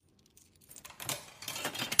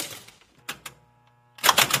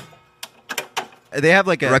they have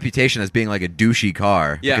like a reputation as being like a douchey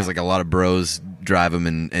car. Yeah. Because like a lot of bros drive them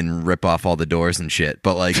and rip off all the doors and shit.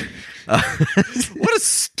 But like, what a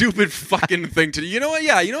stupid fucking thing to do. You know what?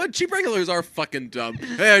 Yeah, you know what? Jeep Wranglers are fucking dumb.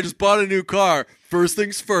 Hey, I just bought a new car. First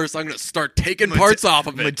things first, I'm gonna start taking parts off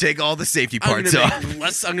of it. I'm gonna take all the safety I'm parts gonna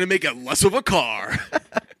off. I'm gonna make it less of a car.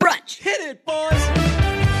 Brunch. Hit it, boys.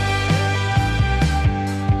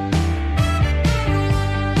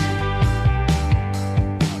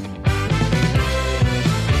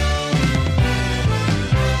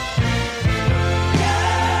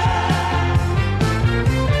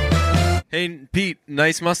 Hey, Pete,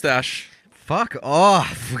 nice mustache. Fuck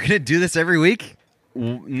off. We're gonna do this every week.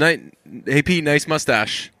 Hey, Pete, nice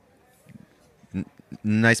mustache.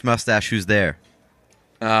 Nice mustache. Who's there?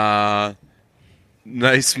 Nice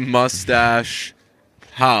mustache.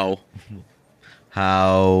 How?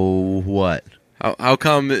 How? What? How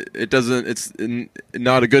come it doesn't? It's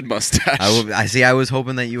not a good mustache. I see. I was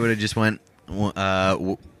hoping that you would have just went.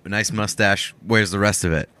 Nice mustache. Where's the rest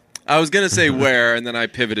of it? I was gonna say where, and then I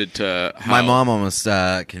pivoted to how. My mom almost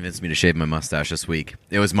convinced me to shave my mustache this week.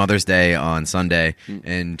 It was Mother's Day on Sunday,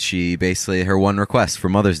 and she basically, her one request for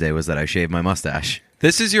Mother's Day was that I shave my mustache.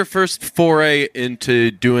 This is your first foray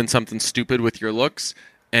into doing something stupid with your looks,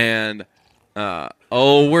 and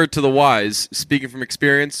word to the wise, speaking from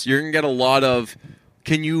experience, you're gonna get a lot of,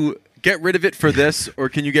 can you get rid of it for this, or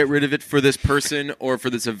can you get rid of it for this person, or for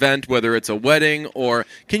this event, whether it's a wedding, or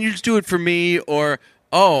can you just do it for me, or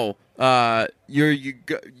you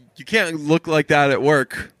can't look like that at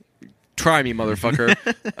work. Try me, motherfucker.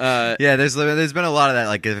 Yeah, there's been a lot of that.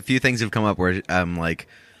 Like a few things have come up where I'm like,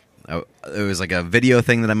 it was like a video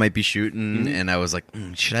thing that I might be shooting, and I was like,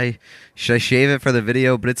 should I shave it for the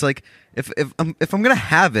video? But it's like if I'm gonna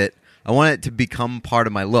have it, I want it to become part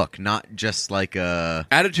of my look, not just like a...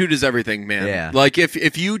 Attitude is everything, man. Yeah. Like,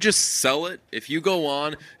 if you just sell it, if you go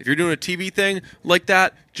on, if you're doing a TV thing like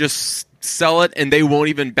that, just sell it, and they won't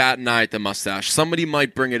even bat an eye at the mustache. Somebody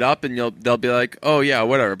might bring it up, and they'll be like, oh, yeah,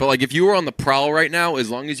 whatever. But, like, if you were on the prowl right now, as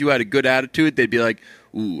long as you had a good attitude, they'd be like,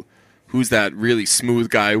 ooh, who's that really smooth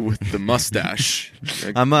guy with the mustache?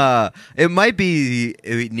 Like, it might be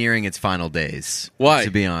nearing its final days. Why?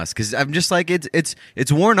 To be honest, because I'm just like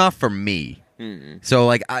it's worn off for me. So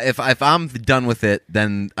like if I'm done with it,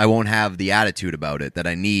 then I won't have the attitude about it that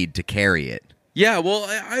I need to carry it. yeah, well,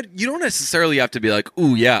 you don't necessarily have to be like,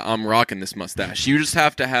 ooh, yeah, I'm rocking this mustache. You just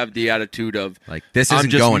have to have the attitude of, Like, this I'm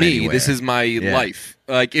isn't just going me. anywhere. This is my life.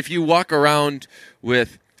 Like, if you walk around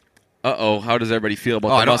with, how does everybody feel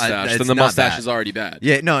about the mustache? it's Then the not mustache bad. is already bad.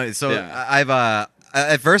 Yeah, no. So Yeah. I've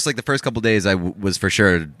at first, like the first couple days, I was for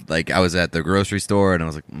sure like I was at the grocery store and I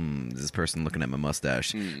was like, is this person looking at my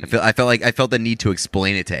mustache? I felt the need to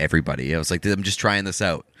explain it to everybody. I was like, I'm just trying this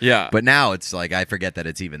out. Yeah. But now it's like I forget that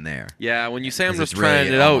it's even there. Yeah, when you say I'm 'Cause just it's really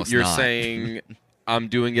trying it out, almost you're not. saying I'm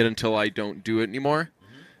doing it until I don't do it anymore.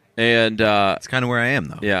 And It's kind of where I am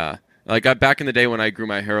though. yeah, like back in the day when I grew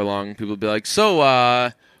my hair long, people would be like, so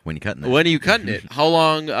When you cutting it, when are you cutting it? How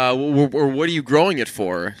long? Or what are you growing it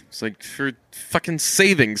for? It's like, for fucking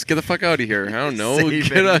savings. Get the fuck out of here. I don't know.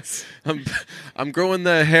 Savings. I'm growing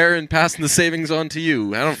the hair and passing the savings on to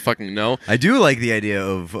you. I don't fucking know. I do like the idea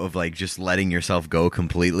of like just letting yourself go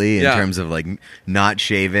completely in Yeah. terms of like not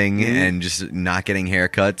shaving and just not getting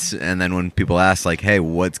haircuts. And then when people ask like, "Hey,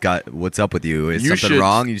 what's up with you? Is You something should-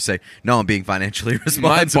 why?" You say, "No, I'm being financially My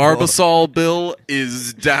responsible." Barbasol bill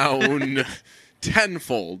is down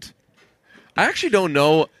tenfold. I actually don't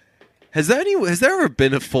know. Has there ever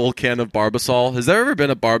been a full can of Barbasol? Has there ever been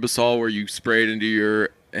a Barbasol where you spray it into your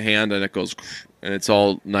hand and it goes and it's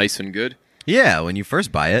all nice and good? Yeah, when you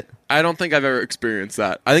first buy it. I don't think I've ever experienced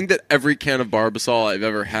that. I think that every can of Barbasol I've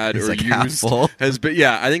ever had It's or like half used full. has been.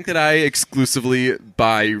 Yeah, I think that I exclusively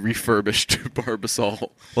buy refurbished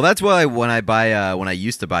Barbasol. Well, that's why when I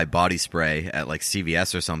used to buy body spray at like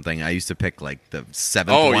CVS or something, I used to pick like the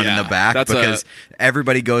seventh Oh, one in yeah. the back That's because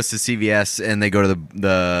everybody goes to CVS and they go to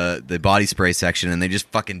the body spray section and they just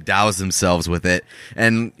fucking douse themselves with it,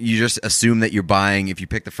 and you just assume that you're buying, if you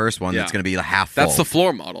pick the first one, Yeah. that's going to be half full. That's the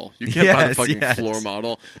floor model. You can't buy the Yes, fucking yes. floor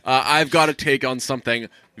model. I've got to take on something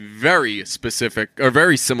very specific or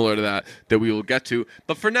very similar to that we will get to.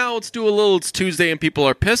 But for now, let's do a little. It's Tuesday and people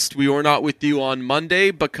are pissed. We were not with you on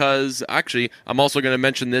Monday because actually, I'm also going to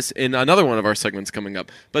mention this in another one of our segments coming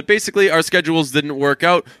up. But basically, our schedules didn't work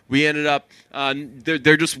out. We ended up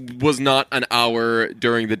there just was not an hour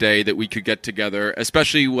during the day that we could get together,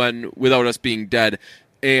 especially without us being dead.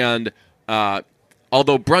 And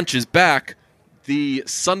although brunch is back, the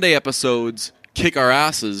Sunday episodes kick our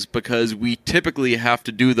asses because we typically have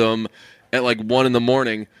to do them at like 1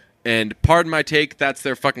 a.m, And pardon my take, that's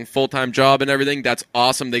their fucking full-time job and everything. That's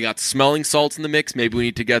awesome. They got smelling salts in the mix. Maybe we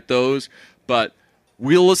need to get those. But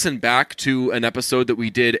we'll listen back to an episode that we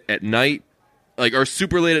did at night, like our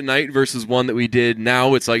super late at night versus one that we did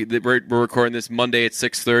now. It's like we're recording this Monday at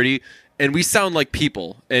 6:30. And we sound like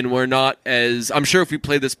people, and we're not as... I'm sure if we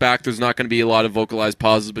play this back, there's not going to be a lot of vocalized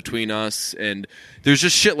pauses between us, and there's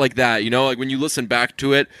just shit like that, you know? Like, when you listen back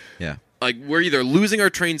to it, like, we're either losing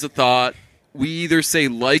our trains of thought, we either say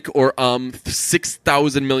like or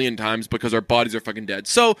 6,000 million times because our bodies are fucking dead.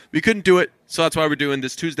 So, we couldn't do it, so that's why we're doing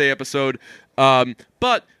this Tuesday episode.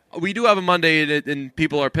 But we do have a Monday, and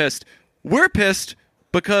people are pissed. We're pissed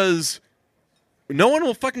because... no one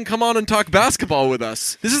will fucking come on and talk basketball with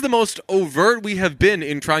us. This is the most overt we have been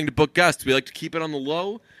in trying to book guests. We like to keep it on the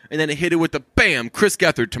low, and then hit it with the bam, Chris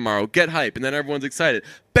Gethard tomorrow, get hype, and then everyone's excited.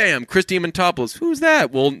 Bam, Chris Diamantopoulos. Who's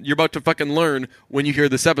that? Well, you're about to fucking learn when you hear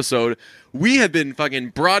this episode. We have been fucking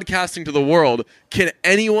broadcasting to the world. Can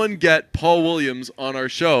anyone get Paul Williams on our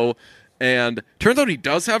show? And turns out he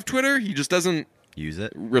does have Twitter. He just doesn't use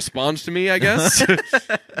it. Respond to me, I guess.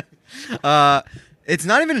 It's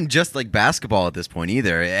not even just like basketball at this point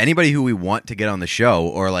either. Anybody who we want to get on the show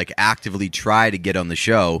or like actively try to get on the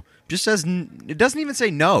show just doesn't. It doesn't even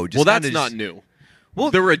say no. Just well, that's not new.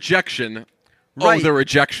 Well, the rejection. Right. Oh, the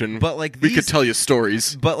rejection. But like we could tell you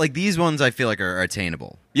stories. But like these ones, I feel like are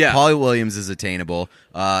attainable. Yeah, Paul Williams is attainable.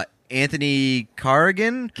 Anthony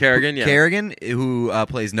Carrigan, who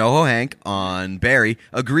plays NoHo Hank on Barry,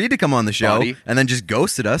 agreed to come on the show and then just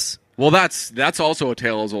ghosted us. Well, that's also a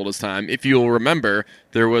tale as old as time. If you'll remember,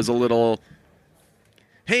 there was a little,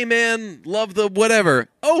 hey man, love the whatever.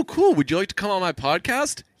 Oh, cool. Would you like to come on my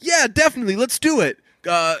podcast? Yeah, definitely. Let's do it.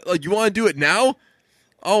 You want to do it now?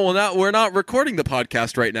 Oh, well, now we're not recording the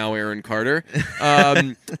podcast right now, Aaron Carter.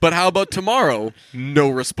 But how about tomorrow? No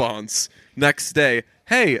response. Next day,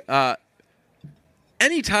 hey,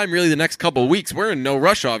 anytime really the next couple of weeks, we're in no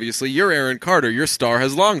rush, obviously. You're Aaron Carter. Your star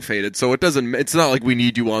has long faded, so it's not like we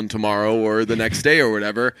need you on tomorrow or the next day or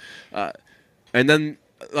whatever. And then,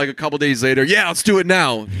 like a couple days later, yeah, let's do it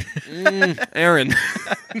now. Aaron.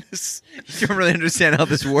 You don't really understand how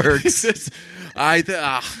this works. I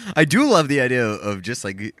do love the idea of just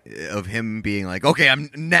like of him being like, okay, I'm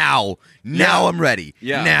ready.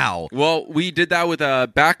 Yeah. Now. Well, we did that with a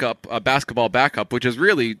basketball backup, which is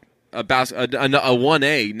really a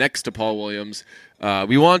 1A next to Paul Williams.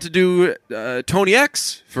 We wanted to do Tony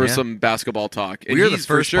X for some basketball talk. And we are the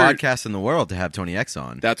first podcast in the world to have Tony X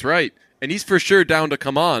on. That's right. And he's for sure down to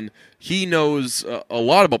come on. He knows a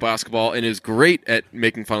lot about basketball and is great at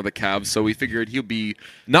making fun of the Cavs, so we figured he'll be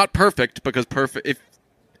not perfect, because it'd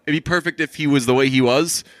be perfect if he was the way he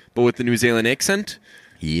was, but with the New Zealand accent.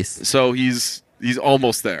 Yes. So he's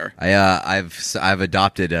almost there. I've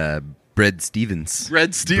adopted Brad Stevens.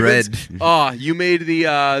 Brad Stevens. You made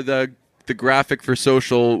the graphic for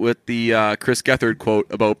social with the Chris Gethard quote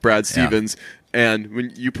about Brad Stevens. Yeah. And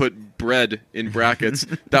when you put bread in brackets,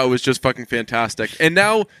 that was just fucking fantastic. And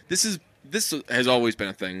now this has always been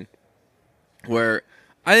a thing where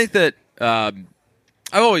I think that I've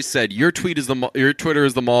always said your Twitter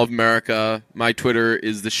is the Mall of America. My Twitter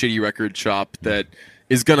is the shitty record shop that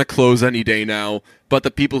is gonna close any day now. But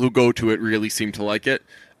the people who go to it really seem to like it.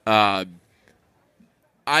 I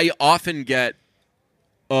often get,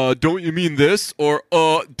 don't you mean this? Or,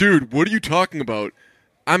 dude, what are you talking about?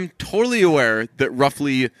 I'm totally aware that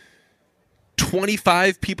roughly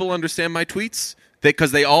 25 people understand my tweets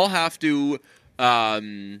because they all have to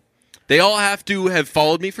have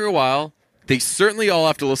followed me for a while. They certainly all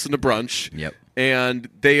have to listen to Brunch. Yep. And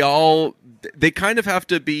they kind of have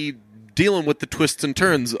to be dealing with the twists and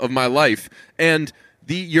turns of my life. And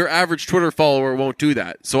your average Twitter follower won't do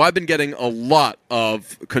that. So I've been getting a lot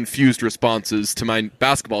of confused responses to my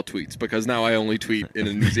basketball tweets because now I only tweet in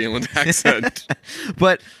a New Zealand accent.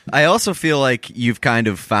 But I also feel like you've kind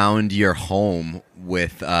of found your home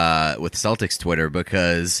with Celtics Twitter,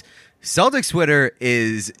 because Celtics Twitter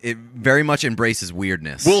it very much embraces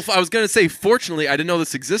weirdness. Well, I was going to say, fortunately, I didn't know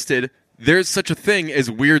this existed. There's such a thing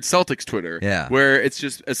as weird Celtics Twitter. Yeah. Where it's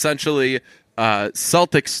just essentially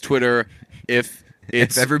Celtics Twitter if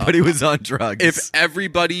everybody was on drugs. If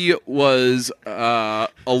everybody was a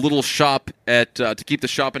little shop to keep the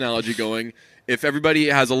shop analogy going, if everybody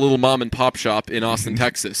has a little mom and pop shop in Austin,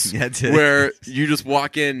 Texas, where you just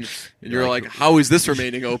walk in and you're like, how is this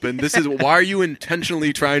remaining open? Why are you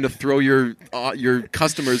intentionally trying to throw your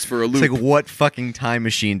customers for a loop? It's like, what fucking time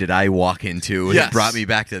machine did I walk into and it brought me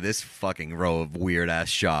back to this fucking row of weird ass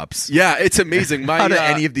shops? Yeah, it's amazing. How do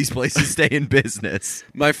any of these places stay in business?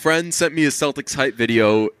 My friend sent me a Celtics hype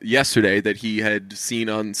video yesterday that he had seen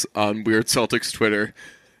on Weird Celtics Twitter.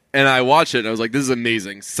 And I watched it, and I was like, this is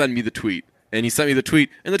amazing. Send me the tweet. And he sent me the tweet,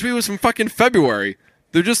 and the tweet was from fucking February.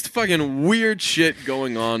 They're just fucking weird shit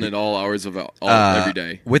going on at all hours of every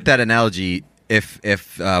day. With that analogy, if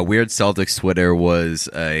Weird Celtics Twitter was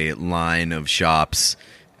a line of shops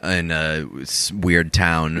in a weird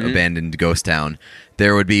town, abandoned ghost town,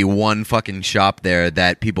 there would be one fucking shop there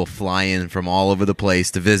that people fly in from all over the place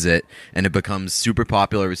to visit, and it becomes super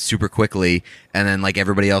popular super quickly, and then like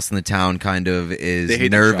everybody else in the town kind of is They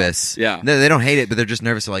hate that nervous. shop. Yeah. They don't hate it, but they're just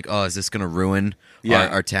nervous. They're like, oh, is this going to ruin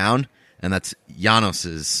our town? And that's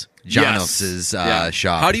Janos's Yeah.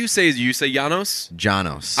 shop. How do you say? You say Janos?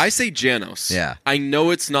 Janos? I say Janos. Yeah. I know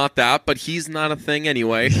it's not that, but he's not a thing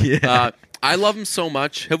anyway. Yeah. I love him so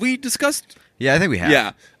much. Have we discussed? Yeah, I think we have.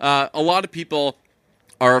 Yeah. A lot of people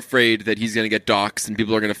are afraid that he's going to get doxxed and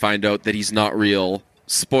people are going to find out that he's not real.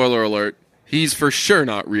 Spoiler alert. He's for sure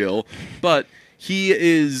not real. But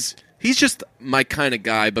he's just my kind of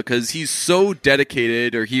guy because he's so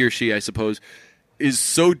dedicated, or he or she, I suppose, is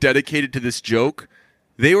so dedicated to this joke.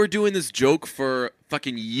 They were doing this joke for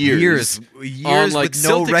fucking years on, like, with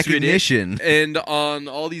no Celtics recognition. and on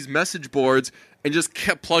all these message boards, and just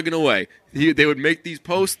kept plugging away. They would make these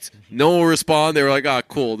posts, no one would respond. They were like, "Ah,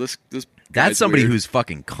 cool. This That's guy's somebody weird." who's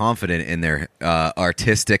fucking confident in their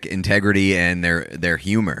artistic integrity and their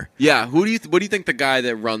humor. Yeah. What do you think the guy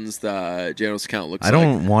that runs the Janos account looks I like?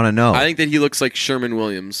 don't want to know. I think that he looks like Sherman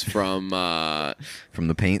Williams from From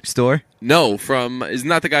the paint store? from isn't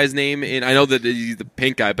that the guy's name in? I know that he's the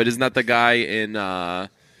paint guy, but isn't that the guy in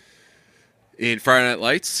Friday Night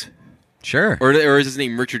Lights? Sure. Or is his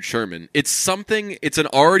name Richard Sherman? It's something. It's an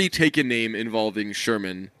already taken name involving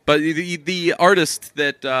Sherman, but the artist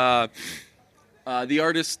that the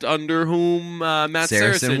artist under whom Matt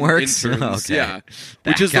Saracen works. interns, Okay. yeah,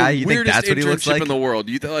 That which is guy, the you think weirdest that's what he looks internship like? in the world.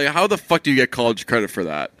 How the fuck do you get college credit for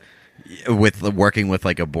that? With working with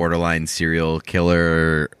like a borderline serial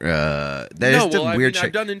killer. There's No, some well, I weird mean, shit.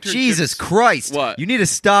 I've done internships- Jesus Christ! What? You need to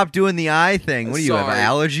stop doing the eye thing. What do you have? Sorry.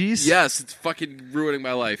 Allergies? Yes, it's fucking ruining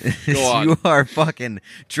my life. Go on. You are fucking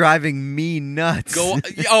driving me nuts. Go.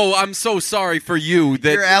 Oh, I'm so sorry for you.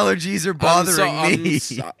 That Your allergies are bothering me.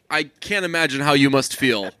 I can't imagine how you must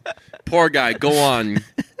feel. Poor guy. Go on.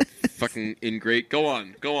 Fucking ingrate. Go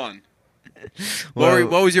on. Well,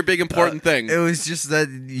 what was your big important thing? It was just that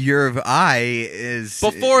your eye is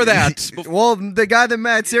Before that. Well, the guy that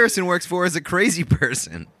Matt Saracen works for is a crazy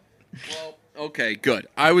person. Well, okay, good.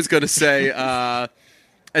 I was going to say,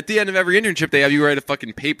 at the end of every internship, they have you write a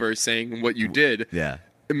fucking paper saying what you did. Yeah.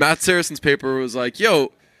 And Matt Saracen's paper was like,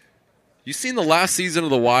 yo, you seen the last season of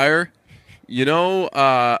The Wire? You know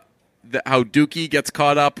how Dookie gets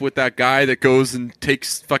caught up with that guy that goes and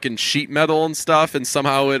takes fucking sheet metal and stuff, and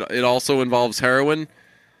somehow it also involves heroin?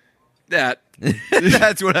 That.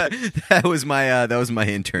 That was my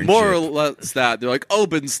internship. More or less that. They're like, oh,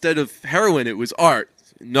 but instead of heroin, it was art.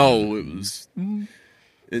 No, it was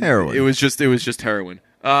Heroin. It was just heroin.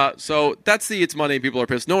 So that's the It's Monday. People are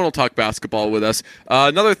pissed. No one will talk basketball with us.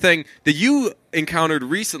 Another thing that you encountered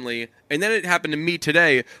recently, and then it happened to me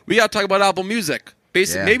today. We got to talk about Apple Music.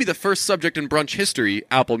 Yeah. Maybe the first subject in brunch history,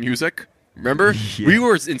 Apple Music. Remember? Yeah. We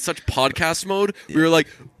were in such podcast mode. We were like,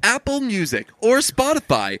 Apple Music or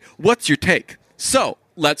Spotify. What's your take? So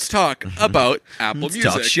let's talk about Apple Let's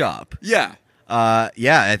Music. talk shop. Yeah.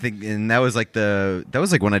 Yeah, I think, and that was like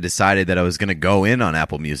when I decided that I was going to go in on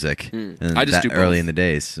Apple Music. And I just that do early both. in the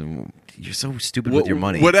days. So you're so stupid with your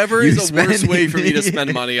money. Whatever You is the spend- worst way for me to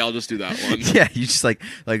spend money, I'll just do that one. Yeah, you just like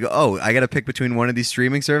oh, I got to pick between one of these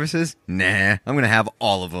streaming services. Nah, I'm going to have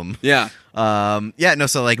all of them. Yeah.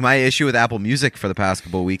 So like my issue with Apple Music for the past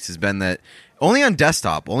couple of weeks has been that only on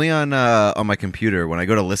desktop, only on my computer, when I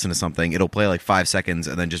go to listen to something, it'll play like 5 seconds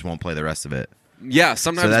and then just won't play the rest of it. Yeah,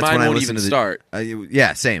 sometimes mine won't even start.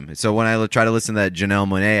 Yeah, same. So when I try to listen to that Janelle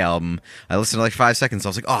Monáe album, I listened to like 5 seconds. I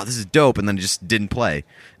was like, oh, this is dope. And then it just didn't play.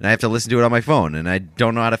 And I have to listen to it on my phone. And I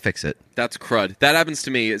don't know how to fix it. That's crud. That happens to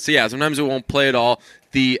me. So yeah, sometimes it won't play at all.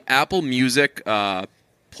 The Apple Music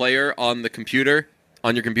player on your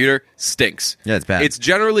computer, stinks. Yeah, it's bad. It's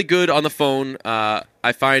generally good on the phone.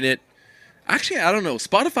 I find it... Actually, I don't know.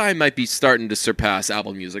 Spotify might be starting to surpass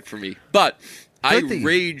Apple Music for me. But... I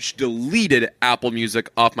rage deleted Apple Music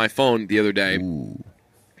off my phone the other day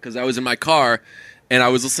because I was in my car and I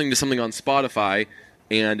was listening to something on Spotify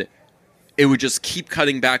and it would just keep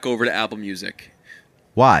cutting back over to Apple Music.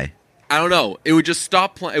 Why? I don't know. It would just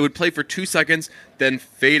stop playing. It would play for 2 seconds, then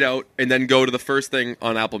fade out, and then go to the first thing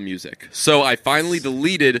on Apple Music. So I finally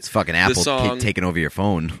deleted It's fucking the Apple song. taking over your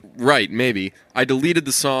phone. Right, maybe. I deleted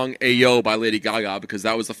the song Ayo by Lady Gaga because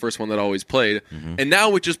that was the first one that always played. And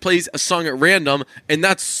now it just plays a song at random, and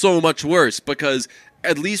that's so much worse because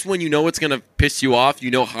at least when you know it's going to piss you off,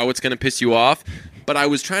 you know how it's going to piss you off. But I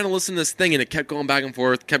was trying to listen to this thing, and it kept going back and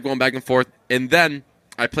forth, and then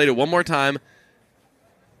I played it one more time,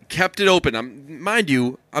 kept it open. Mind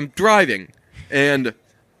you, I'm driving, and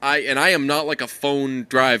I am not like a phone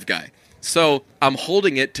drive guy. So I'm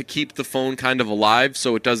holding it to keep the phone kind of alive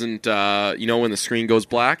so it doesn't, when the screen goes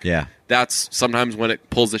black. Yeah. That's sometimes when it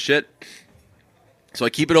pulls the shit. So I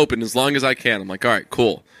keep it open as long as I can. I'm like, all right,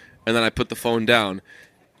 cool. And then I put the phone down.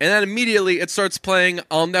 And then immediately it starts playing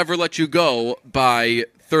I'll Never Let You Go by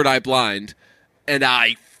Third Eye Blind. And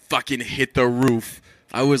I fucking hit the roof.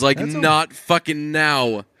 I was like, not fucking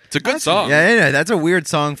now. It's a good song. Yeah, that's a weird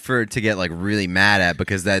song to get like really mad at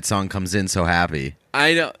because that song comes in so happy.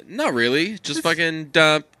 I know, not really. Just fucking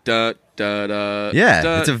da da da da. Yeah,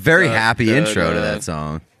 da, it's a very da, happy da, intro da. to that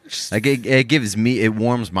song. Like it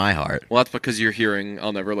warms my heart. Well, that's because you're hearing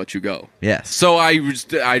 "I'll Never Let You Go." Yes. So I hit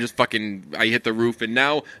the roof, and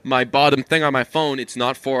now my bottom thing on my phone, it's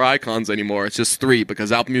not 4 icons anymore. It's just 3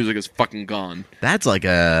 because Apple Music is fucking gone. That's like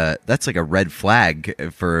a red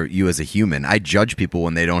flag for you as a human. I judge people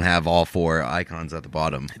when they don't have all 4 icons at the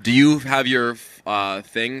bottom. Do you have your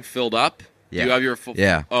thing filled up? Yeah. Do you have your full?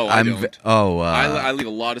 Yeah. Oh, I don't. I I leave a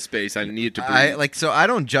lot of space. I need it to breathe. so I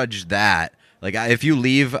don't judge that. Like if you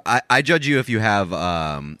leave, I judge you if you have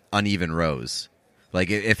uneven rows.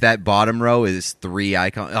 Like if that bottom row is 3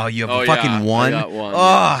 icons. Oh, you have fucking one. I got one.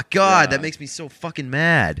 Oh God, Yeah. that makes me so fucking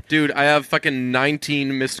mad. Dude, I have fucking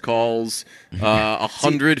 19 missed calls,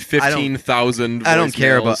 115,000 I don't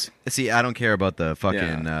care about. voicemails. See, I don't care about the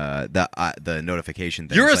fucking the notification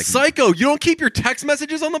thing. You're a psycho. You don't keep your text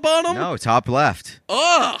messages on the bottom? No, top left.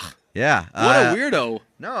 Ugh. Yeah. What a weirdo.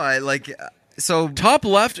 No, I like. So Top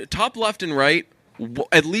left and right,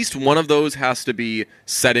 at least one of those has to be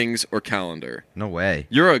settings or calendar. no way.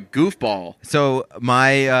 You're a goofball. So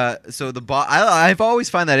my I've always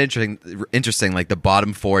find that interesting like the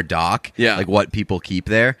bottom 4 dock, Yeah. like what people keep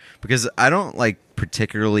there because I don't like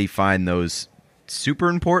particularly find those super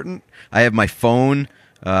important. I have my phone,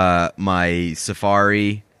 my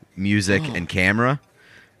Safari, music and camera.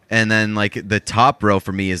 And then like the top row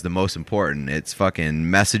for me is the most important. It's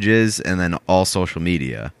fucking messages and then all social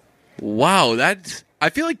media. Wow, I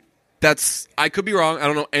feel like I could be wrong. I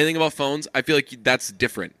don't know anything about phones. I feel like that's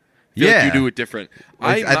different. I feel like you do it different.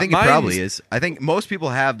 I think it probably is. I think most people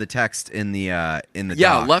have the text in the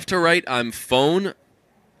dock. Left to right, I'm phone,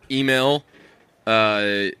 email,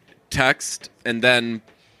 text, and then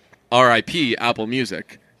RIP Apple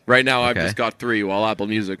Music. Right now, I've Okay. just got 3 while Apple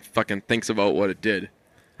Music fucking thinks about what it did.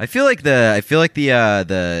 I feel like the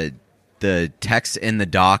text in the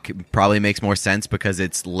dock probably makes more sense because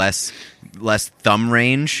it's less thumb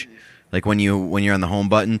range. Like when you're on the home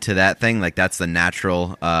button to that thing, like that's the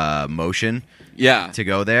natural motion Yeah. to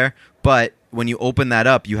go there. But when you open that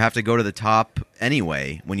up, you have to go to the top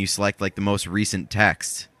anyway when you select like the most recent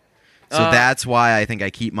text. So that's why I think I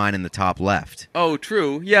keep mine in the top left. Oh,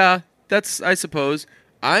 true. Yeah, that's, I suppose.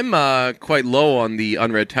 I'm quite low on the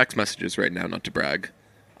unread text messages right now, not to brag.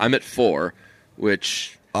 I'm at 4,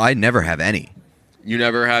 which I never have any. you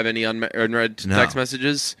never have any unread No. text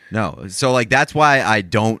messages. No. So like that's why I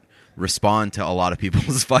don't respond to a lot of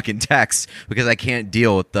people's fucking texts because I can't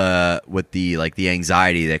deal with the like the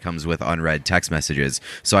anxiety that comes with unread text messages.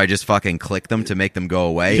 So I just fucking click them to make them go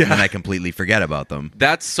away and then I completely forget about them.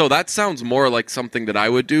 That sounds more like something that I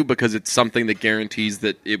would do because it's something that guarantees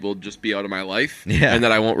that it will just be out of my life and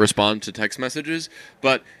that I won't respond to text messages.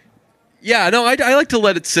 But yeah, no, I like to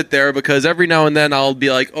let it sit there because every now and then I'll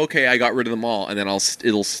be like, okay, I got rid of them all, and then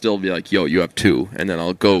it'll still be like, yo, you have 2, and then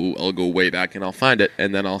I'll go way back and I'll find it,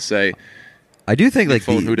 and then I'll say, I do think like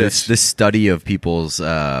phone, who dis? this study of people's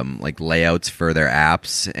like layouts for their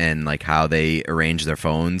apps and like how they arrange their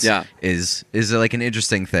phones is like an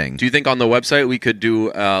interesting thing. do you think on the website we could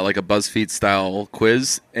do like a BuzzFeed style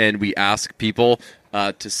quiz, and we ask people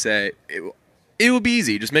to say it would be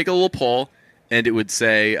easy, just make a little poll. And it would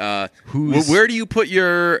say, where do you put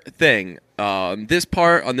your thing? This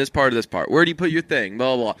part, on this part, or this part. Where do you put your thing?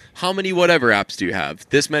 Blah, blah, blah. How many whatever apps do you have?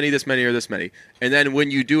 This many, or this many. And then when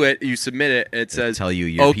you do it, you submit it, and it says... Tell you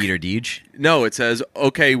you're Peter Deej? No, it says,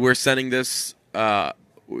 okay, we're sending this... at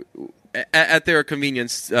their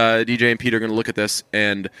convenience, DJ and Peter are going to look at this,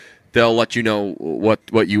 and they'll let you know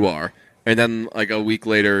what you are. And then, like, a week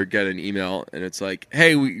later, get an email, and it's like,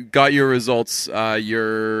 hey, we got your results.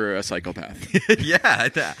 You're a psychopath. Yeah,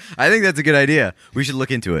 I think that's a good idea. We should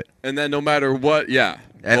look into it. And then no matter what, yeah.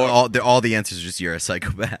 And all the answers are just you're a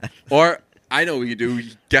psychopath. Or, I know what you do.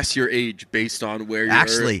 You guess your age based on where your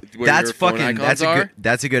Actually, where that's your phone fucking icons are.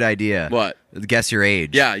 that's a good idea. What? Guess your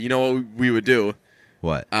age. Yeah, you know what we would do?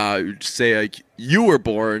 What? We'd say, like, you were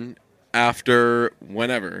born after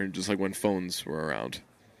whenever, just like when phones were around.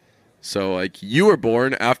 So, like, you were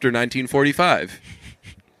born after 1945.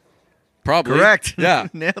 Probably. Correct. Yeah.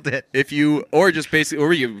 Nailed it. If you, or just basically,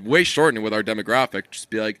 or you way shorten it with our demographic, just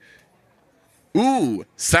be like, ooh,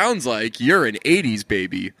 sounds like you're an 80s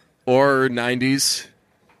baby. Or 90s.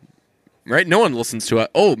 Right? No one listens to us.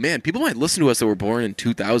 Oh, man, people might listen to us that were born in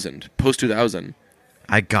 2000, post-2000.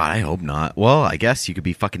 I hope not. Well, I guess you could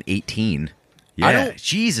be fucking 18. Yeah.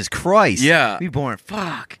 Jesus Christ. Yeah. Be born.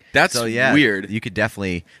 Fuck. That's so, yeah, weird. You could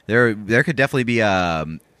definitely there could definitely be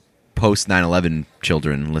post 9/11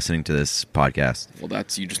 children listening to this podcast. Well,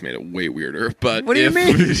 you just made it way weirder. But what do you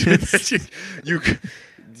mean?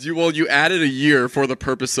 You added a year for the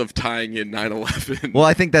purpose of tying in 9/11. Well,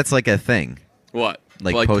 I think that's like a thing. What?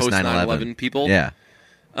 Like post 9/11 people? Yeah.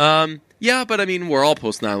 Yeah, but I mean, we're all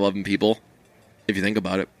post 9/11 people. If you think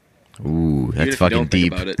about it. Ooh, that's fucking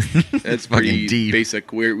deep. Think about it. It's pretty deep.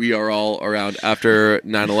 Basic. We are all around after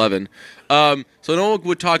 9/11. So no one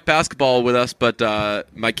would talk basketball with us, but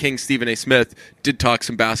my king, Stephen A. Smith, did talk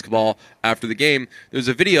some basketball after the game. There's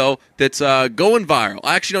a video that's going viral.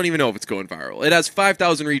 I actually don't even know if it's going viral. It has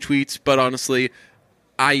 5,000 retweets, but honestly,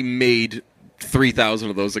 I made 3,000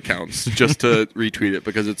 of those accounts just to retweet it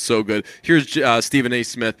because it's so good. Here's Stephen A.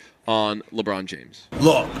 Smith on LeBron James.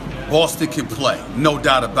 Look, Boston can play, no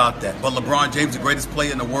doubt about that. But LeBron James, the greatest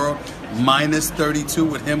player in the world, minus 32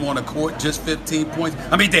 with him on the court, just 15 points.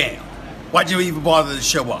 I mean, damn. Why'd you even bother to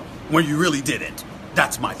show up when you really didn't?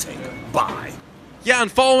 That's my take. Bye. Yeah,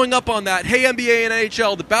 and following up on that, hey, NBA and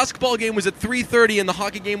NHL, the basketball game was at 3:30 and the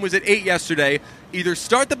hockey game was at 8 yesterday. Either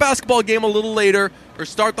start the basketball game a little later or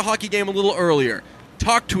start the hockey game a little earlier.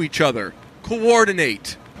 Talk to each other.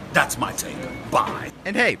 Coordinate. That's my take. Bye.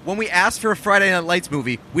 And hey, when we asked for a Friday Night Lights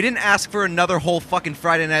movie, we didn't ask for another whole fucking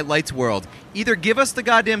Friday Night Lights world. Either give us the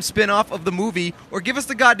goddamn spin-off of the movie or give us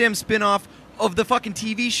the goddamn spin-off of the fucking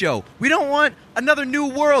TV show. We don't want another new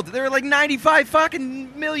world. There are like 95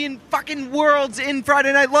 fucking million fucking worlds in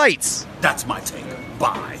Friday Night Lights. That's my take.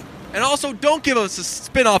 Bye. And also, don't give us a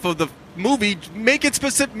spin-off of the movie. Make it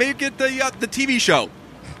specific. Make it the TV show.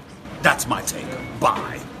 That's my take.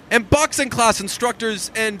 Bye. And boxing class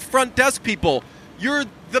instructors and front desk people, you're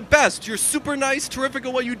the best. You're super nice, terrific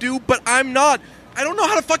at what you do, but I'm not. I don't know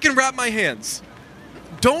how to fucking wrap my hands.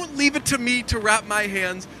 Don't leave it to me to wrap my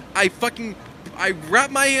hands. I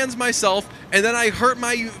wrap my hands myself, and then I hurt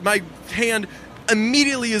my hand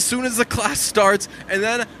immediately as soon as the class starts, and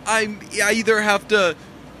then I either have to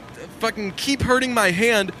fucking keep hurting my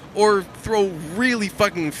hand or throw really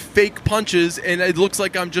fucking fake punches, and it looks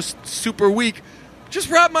like I'm just super weak. Just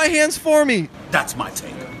wrap my hands for me. That's my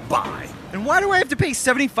take. Bye. And why do I have to pay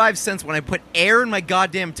 75 cents when I put air in my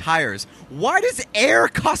goddamn tires? Why does air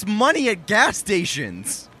cost money at gas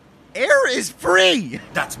stations? Air is free!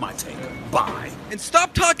 That's my take. Bye. And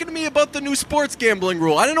stop talking to me about the new sports gambling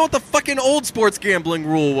rule. I don't know what the fucking old sports gambling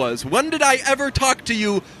rule was. When did I ever talk to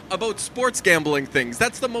you about sports gambling things?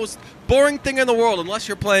 That's the most boring thing in the world unless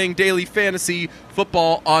you're playing daily fantasy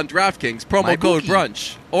football on DraftKings. Promo code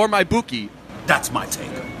BRUNCH. Or MyBookie. That's my take.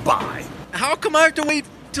 Bye. How come I have to wait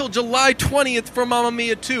till July 20th for Mamma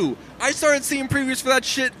Mia 2? I started seeing previews for that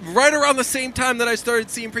shit right around the same time that I started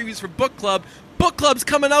seeing previews for Book Club. Book Club's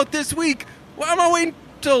coming out this week. Why am I waiting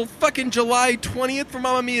till fucking July 20th for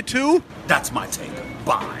Mamma Mia 2? That's my take.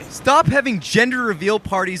 Bye. Stop having gender reveal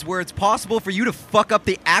parties where it's possible for you to fuck up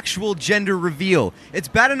the actual gender reveal. It's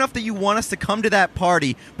bad enough that you want us to come to that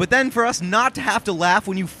party, but then for us not to have to laugh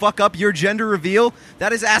when you fuck up your gender reveal,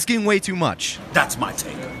 that is asking way too much. That's my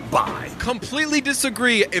take. Bye. Completely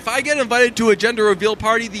disagree. If I get invited to a gender reveal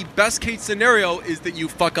party, the best case scenario is that you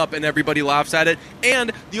fuck up and everybody laughs at it,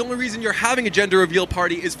 and the only reason you're having a gender reveal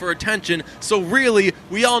party is for attention, so really,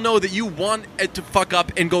 we all know that you want it to fuck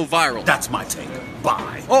up and go viral. That's my take.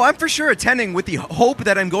 Bye. Oh, I'm for sure attending with the hope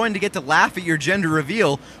that I'm going to get to laugh at your gender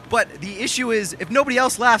reveal, But the issue is, if nobody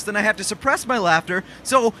else laughs, then I have to suppress my laughter.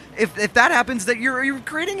 So if that happens, that you're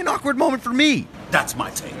creating an awkward moment for me. That's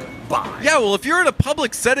my take. Bye. Yeah, well, if you're in a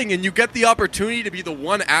public setting and you get the opportunity to be the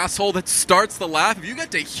one asshole that starts the laugh, if you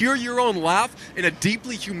get to hear your own laugh in a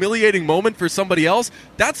deeply humiliating moment for somebody else,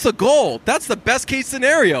 that's the goal. That's the best case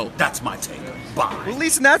scenario. That's my take. Bye. Well, at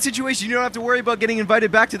least in that situation, you don't have to worry about getting invited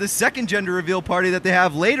back to the second gender reveal party that they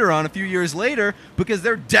have later on, a few years later, because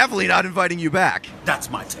they're definitely not inviting you back. That's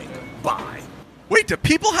my take. Bye. Wait, do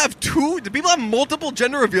people have multiple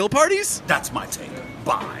gender reveal parties? That's my take.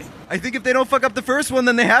 Bye. I think if they don't fuck up the first one,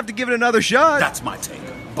 then they have to give it another shot. That's my take.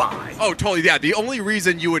 Bye. Oh, totally. Yeah, the only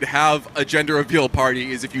reason you would have a gender reveal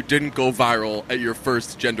party is if you didn't go viral at your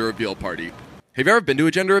first gender reveal party. Have you ever been to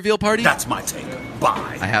a gender reveal party? That's my take.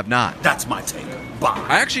 Bye. I have not. That's my take. Bye.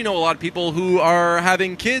 I actually know a lot of people who are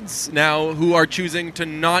having kids now who are choosing to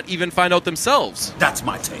not even find out themselves. That's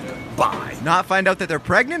my take. Bye. Not find out that they're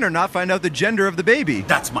pregnant or not find out the gender of the baby?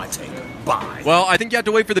 That's my take. Bye. Well, I think you have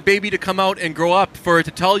to wait for the baby to come out and grow up for it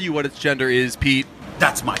to tell you what its gender is, Pete.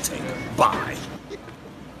 That's my take. Bye.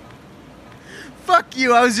 Fuck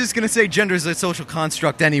you. I was just going to say gender is a social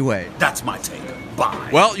construct anyway. That's my take. Bye.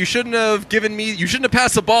 Well, you shouldn't have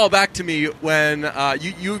passed the ball back to me when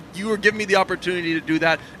you were giving me the opportunity to do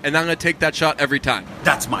that, and I'm going to take that shot every time.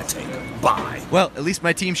 That's my take. Bye. Well, at least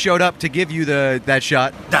my team showed up to give you that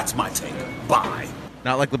shot. That's my take. Bye.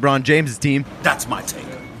 Not like LeBron James' team. That's my take.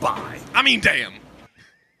 Bye. I mean, damn.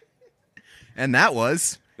 And that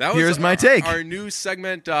was Here's my take. Our new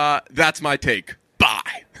segment, That's My Take.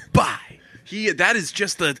 Bye. Bye. That is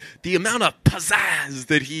just the amount of pizzazz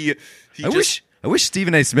that he I wish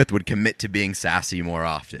Stephen A. Smith would commit to being sassy more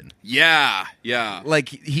often. Yeah. Like,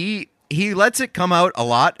 he lets it come out a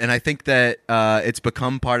lot, and I think that it's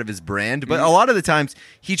become part of his brand. But a lot of the times,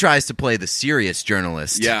 he tries to play the serious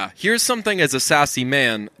journalist. Yeah. Here's something as a sassy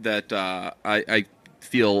man that I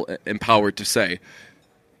feel empowered to say.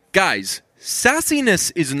 Guys,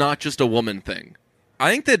 sassiness is not just a woman thing. I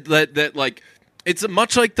think that like, it's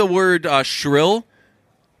much like the word shrill.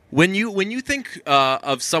 When you think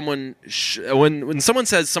of someone, when someone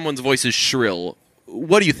says someone's voice is shrill,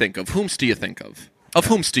 what do you think of? Whomst do you think of? Of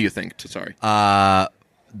whomst do you think? Sorry. The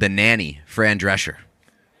nanny, Fran Drescher.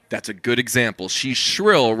 That's a good example. She's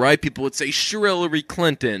shrill, right? People would say shrill Hillary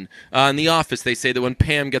Clinton. In The Office, they say that when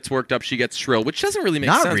Pam gets worked up, she gets shrill, which doesn't really make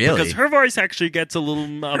Not sense really. because her voice actually gets a little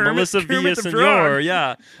Melissa Villaseñor.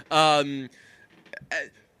 Yeah.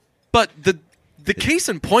 But the case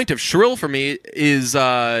in point of shrill for me is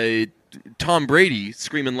Tom Brady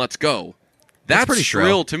screaming "Let's go." That's pretty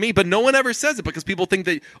shrill to me, but no one ever says it because people think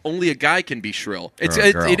that only a guy can be shrill.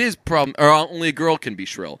 It is problem, or only a girl can be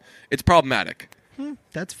shrill. It's problematic.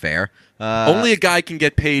 That's fair. Only a guy can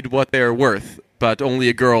get paid what they're worth, but only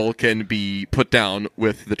a girl can be put down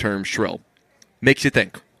with the term shrill. Makes you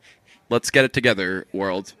think. Let's get it together,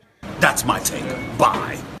 world. That's my take.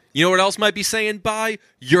 Bye. You know what else might be saying bye?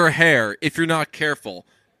 Your hair, if you're not careful.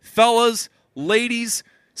 Fellas, ladies,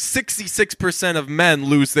 66% of men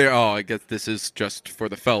lose their... Oh, I guess this is just for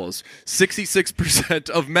the fellas. 66%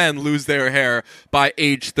 of men lose their hair by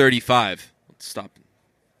age 35. Let's stop and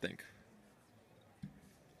think.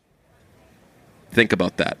 Think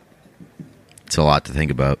about that. It's a lot to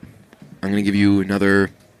think about. I'm going to give you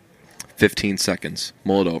another 15 seconds.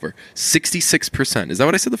 Mull it over. 66%. Is that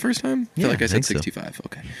what I said the first time? I feel like I said 65. So.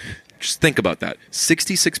 Okay. Just think about that.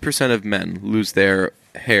 66% of men lose their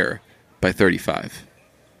hair by 35.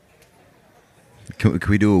 Can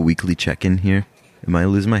we do a weekly check-in here? Am I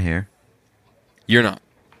losing my hair? You're not.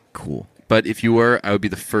 Cool. But if you were, I would be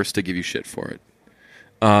the first to give you shit for it.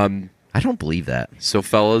 I don't believe that. So,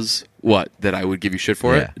 fellas, what? That I would give you shit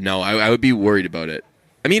for it? No, I would be worried about it.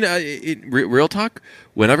 I mean, real talk,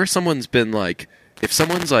 whenever someone's been like, if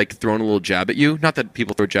someone's like throwing a little jab at you, not that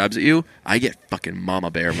people throw jabs at you, I get fucking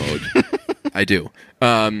mama bear mode. I do.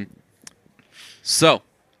 So,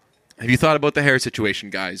 have you thought about the hair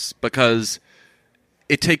situation, guys? Because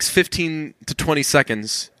it takes 15 to 20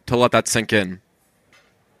 seconds to let that sink in.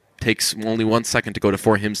 Takes only 1 second to go to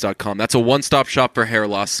forhims.com. That's a one-stop shop for hair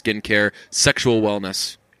loss, skincare, sexual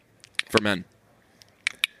wellness for men.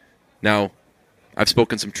 Now, I've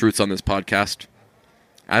spoken some truths on this podcast.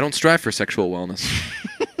 I don't strive for sexual wellness.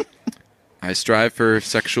 I strive for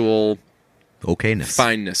sexual okayness.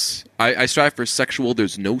 Fineness. I strive for sexual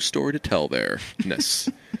there's no story to tell there-ness.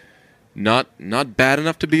 Not bad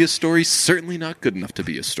enough to be a story, certainly not good enough to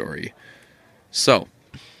be a story. So,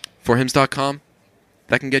 forhims.com,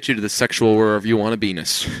 that can get you to the sexual wherever you want to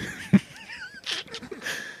be-ness.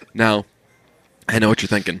 Now, I know what you're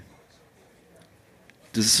thinking.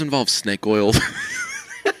 Does this involve snake oil?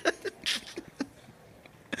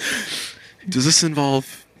 Does this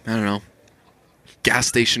involve, I don't know, gas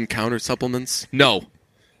station counter supplements? No.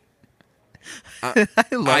 I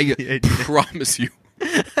love I the idea. promise you.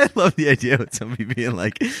 I love the idea of somebody being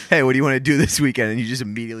like, "Hey, what do you want to do this weekend?" And you just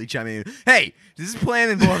immediately chime in, "Hey, does this plan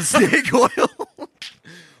involve snake oil?"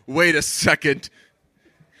 Wait a second.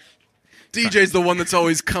 DJ's the one that's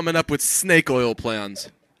always coming up with snake oil plans.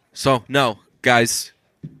 So, no, guys,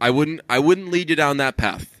 I wouldn't lead you down that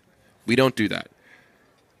path. We don't do that.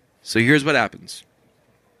 So here's what happens.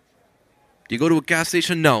 Do you go to a gas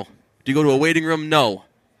station? No. Do you go to a waiting room? No.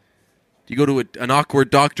 Do you go to an awkward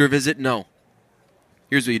doctor visit? No.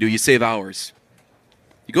 Here's what you do. You save hours.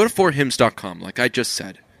 You go to forhims.com, like I just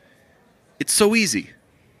said. It's so easy.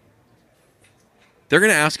 They're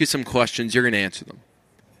going to ask you some questions. You're going to answer them.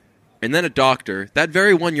 And then a doctor, that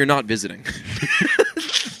very one you're not visiting,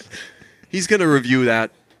 he's going to review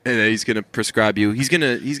that, and then he's going to prescribe you. He's going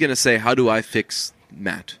to say, how do I fix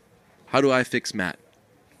Matt? How do I fix Matt?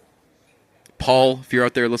 Paul, if you're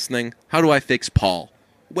out there listening, how do I fix Paul?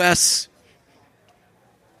 Wes,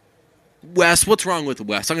 what's wrong with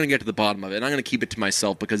Wes? I'm going to get to the bottom of it, and I'm going to keep it to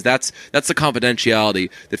myself because that's the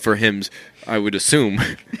confidentiality that For Hims, I would assume,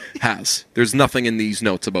 has. There's nothing in these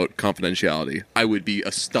notes about confidentiality. I would be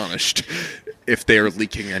astonished if they are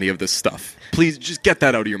leaking any of this stuff. Please, just get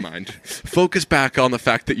that out of your mind. Focus back on the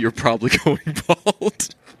fact that you're probably going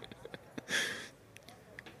bald.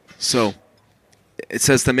 So, it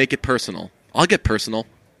says to make it personal. I'll get personal.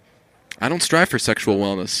 I don't strive for sexual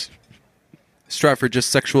wellness. Strive for just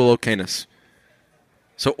sexual okayness.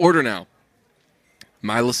 So order now.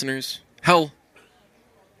 My listeners, hell,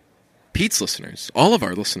 Pete's listeners, all of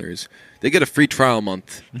our listeners, they get a free trial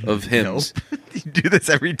month of Hims. Nope. You do this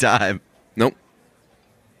every time. Nope.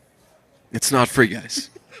 It's not free, guys.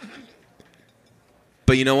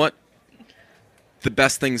 But you know what? The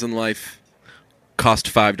best things in life cost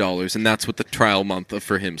 $5, and that's what the trial month of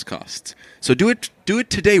For Hims costs. So do it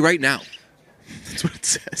today, right now. That's what it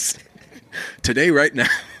says. Today, right now.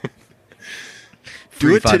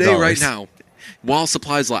 Do it today, right now, while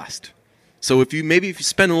supplies last. So if you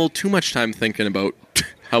spend a little too much time thinking about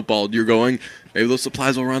how bald you're going, maybe those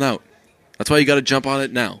supplies will run out. That's why you got to jump on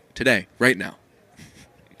it now, today, right now.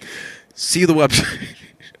 See the website.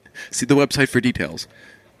 See the website for details.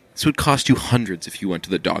 This would cost you hundreds if you went to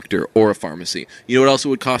the doctor or a pharmacy. You know what else it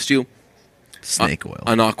would cost you? Snake oil.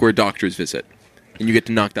 An awkward doctor's visit. And you get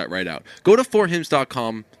to knock that right out. Go to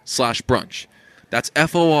forhims.com/brunch. That's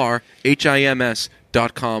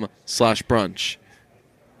FORHIMS.com/brunch.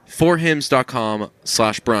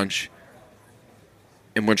 Forhims.com/brunch.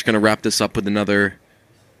 And we're just going to wrap this up with another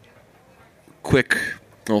quick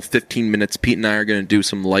 15 minutes. Pete and I are going to do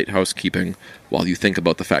some light housekeeping while you think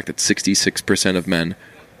about the fact that 66% of men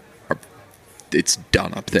are... It's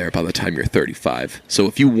done up there by the time you're 35. So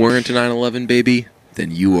if you weren't a 9/11 baby,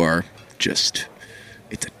 then you are just...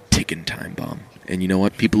 It's a ticking time bomb. And you know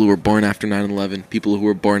what? People who were born after 9/11, people who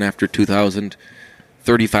were born after 2000,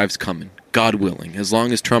 35's coming. God willing. As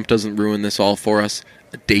long as Trump doesn't ruin this all for us,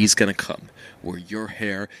 a day's going to come where your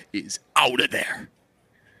hair is out of there.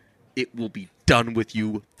 It will be done with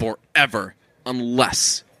you forever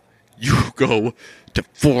unless you go to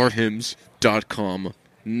forhims.com.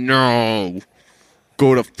 No.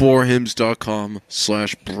 Go to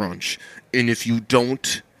forhims.com/brunch. And if you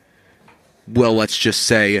don't... Well, let's just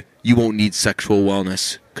say you won't need sexual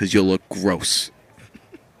wellness because you'll look gross.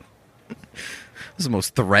 This is the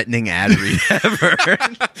most threatening ad read ever.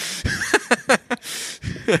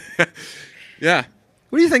 Yeah.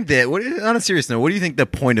 What do you think on a serious note, what do you think the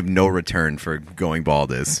point of no return for going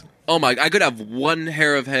bald is? Oh my! I could have one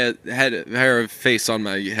hair of face on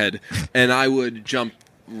my head, and I would jump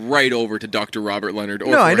right over to Dr. Robert Leonard.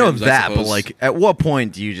 Or no, I know Hims, that, I but like, at what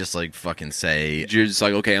point do you just like fucking say? You're just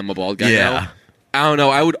like, okay, I'm a bald guy Yeah. now. I don't know.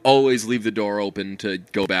 I would always leave the door open to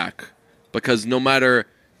go back because no matter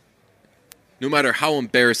how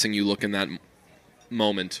embarrassing you look in that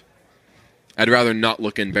moment, I'd rather not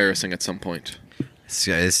look embarrassing at some point.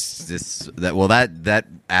 That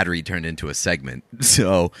ad read turned into a segment,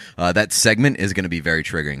 so that segment is going to be very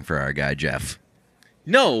triggering for our guy Jeff.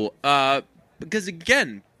 No, because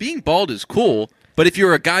again, being bald is cool, but if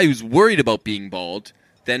you're a guy who's worried about being bald,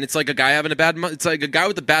 then it's like a guy having it's like a guy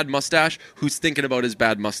with a bad mustache who's thinking about his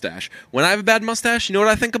bad mustache. When I have a bad mustache, you know what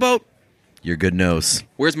I think about? Your good nose.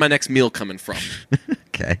 Where's my next meal coming from?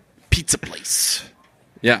 Okay. Pizza place.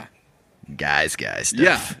 Yeah. Guys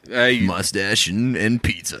stuff. Yeah. Mustache and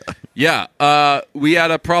pizza. Yeah. We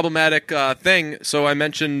had a problematic thing, so I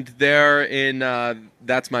mentioned there in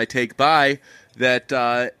That's My Take By that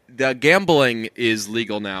the gambling is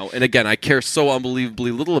legal now. And again, I care so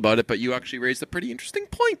unbelievably little about it, but you actually raised a pretty interesting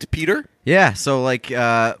point, Peter. Yeah, so like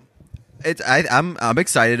I'm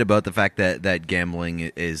excited about the fact that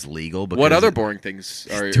gambling is legal. Because What other boring things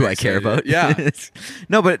do I care about? Yeah.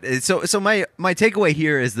 No, but so my takeaway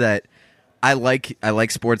here is that I like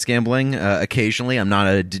sports gambling occasionally. I'm not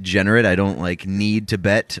a degenerate. I don't like need to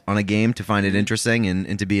bet on a game to find it interesting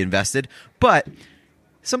and to be invested. But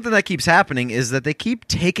something that keeps happening is that they keep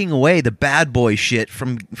taking away the bad boy shit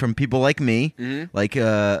from people like me. Mm-hmm. Like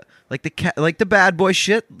the bad boy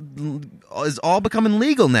shit is all becoming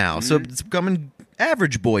legal now. So it's becoming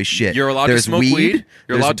average boy shit. You're allowed There's to smoke weed. You're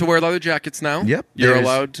There's- allowed to wear leather jackets now. Yep. You're There's-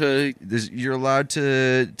 allowed to. You're allowed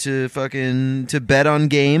to fucking to bet on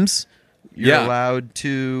games. You're Yeah. allowed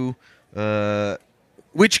to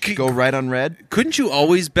Which go right on red. couldn't you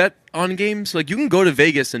always bet on games? Like you can go to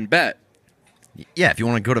Vegas and bet. Yeah, if you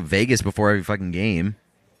want to go to Vegas before every fucking game.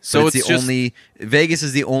 So But it's the just only Vegas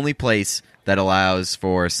is the only place that allows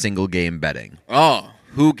for single game betting. oh,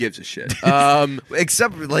 who gives a shit?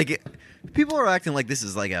 Except like people are acting like this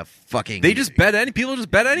is like a fucking They just bet people just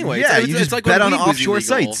bet anyway. Yeah, it's you it's just like bet when on weed was offshore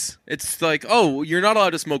illegal. sites. It's like, oh, you're not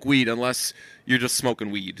allowed to smoke weed unless you're just smoking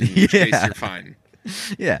weed. In which Yeah. case, you're fine.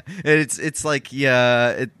 Yeah, and it's like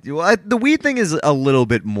the weed thing is a little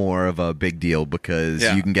bit more of a big deal because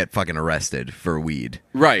Yeah. you can get fucking arrested for weed,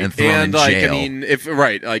 Right, And thrown in like jail. I mean, if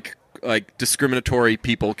right, like discriminatory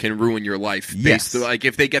people can ruin your life. Yes. Like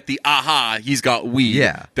if they get the he's got weed.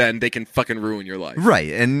 Yeah. then they can fucking ruin your life.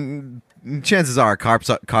 Right, and chances are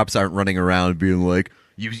cops aren't running around being like,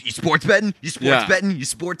 you sports betting, you sports Yeah. betting, you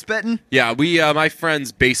sports betting. Yeah, we my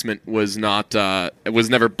friend's basement was not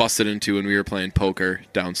was never busted into when we were playing poker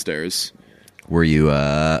downstairs. Were you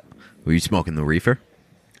smoking the reefer?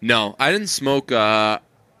 No, I didn't smoke. I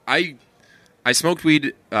smoked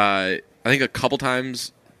weed. I think a couple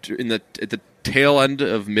times at the tail end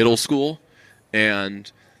of middle school,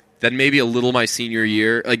 and then maybe a little my senior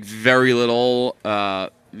year. Like very little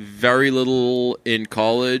in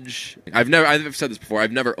college. I've said this before.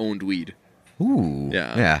 I've never owned weed. Ooh,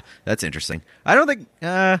 Yeah. that's interesting. I don't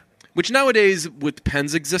think. Which nowadays, with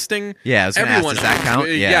pens existing, Yeah, I was gonna ask, everyone does that has. count?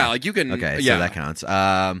 Yeah, like you can. Okay, yeah. so that counts.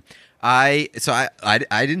 I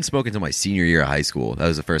didn't smoke until my senior year of high school. That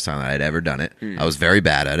was the first time I had ever done it. I was very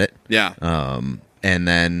bad at it. Yeah. And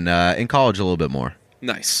then in college a little bit more.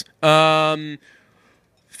 Nice.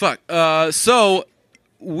 So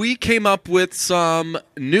we came up with some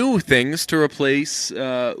new things to replace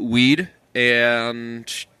weed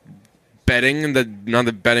and betting. None of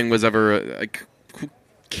the betting was ever like. Who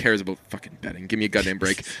cares about fucking betting? Give me a goddamn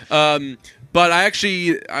break. But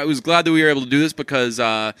I was glad that we were able to do this because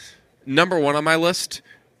number one on my list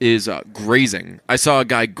is grazing. I saw a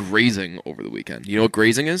guy grazing over the weekend. You know what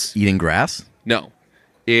grazing is? Eating grass? No.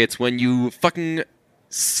 It's when you fucking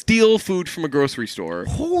steal food from a grocery store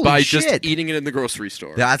Holy by shit. just eating it in the grocery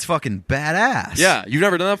store. That's fucking badass. Yeah, you've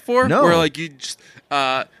never done that before? No. Where like you just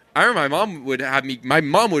I remember my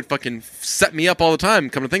mom would fucking set me up all the time,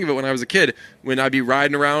 come to think of it, when I was a kid, when I'd be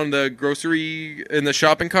riding around the grocery in the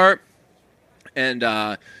shopping cart and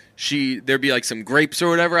there'd be like some grapes or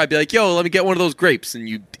whatever. I'd be like, yo, let me get one of those grapes. And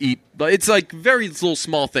you eat, but it's like very little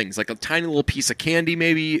small things, like a tiny little piece of candy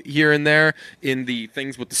maybe here and there in the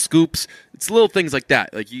things with the scoops. It's little things like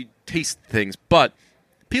that. Like you taste things, but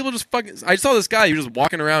people just fucking, I saw this guy, he was just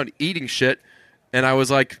walking around eating shit. And I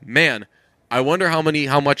was like, man, I wonder how many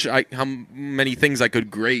things I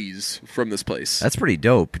could graze from this place. That's pretty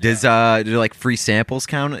dope. Does do like free samples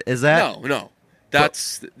count as that? No.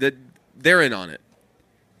 They're in on it.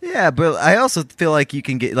 Yeah, but I also feel like you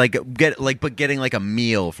can but getting like a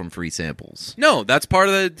meal from free samples. No, that's part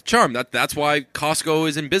of the charm. That's why Costco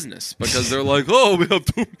is in business, because they're like, oh, we have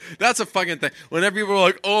to. That's a fucking thing. Whenever people are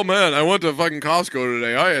like, oh man, I went to fucking Costco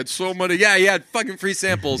today. I had so many. Yeah, you had fucking free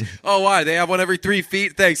samples. Oh, why? They have one every 3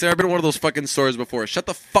 feet. Thanks. I've never been to one of those fucking stores before. Shut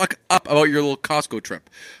the fuck up about your little Costco trip.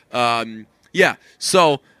 Yeah.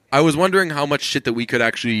 So I was wondering how much shit that we could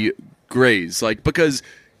actually graze, like because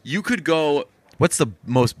you could go. What's the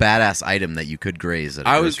most badass item that you could graze at a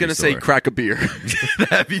I was grocery gonna say store? crack a beer,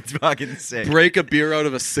 That'd be fucking sick. break a beer out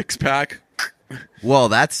of a 6-pack, Well,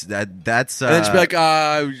 that's and then just be like,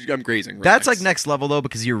 I'm grazing. Right that's next. like next level though,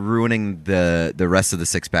 because you're ruining the rest of the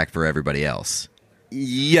 6-pack for everybody else.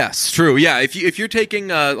 Yes, true. Yeah, if you're taking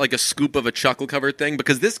like a scoop of a chocolate covered thing,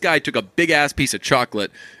 because this guy took a big ass piece of chocolate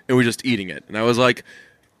and was just eating it, and I was like,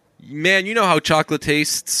 man, you know how chocolate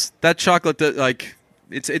tastes? That chocolate, like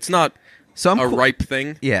it's not. So I'm a cool- ripe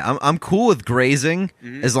thing. Yeah, I'm cool with grazing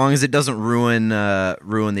Mm-hmm. as long as it doesn't ruin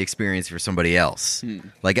the experience for somebody else.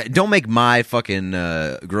 Like, don't make my fucking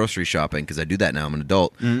grocery shopping, because I do that now. I'm an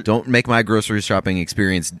adult. Don't make my grocery shopping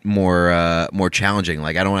experience more challenging.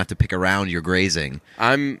 Like, I don't have to pick around your grazing.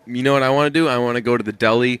 You know what I want to do? I want to go to the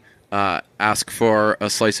deli, ask for a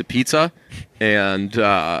slice of pizza, and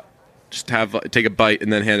just take a bite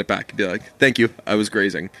and then hand it back and be like, "Thank you, I was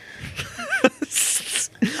grazing."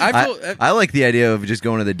 I like the idea of just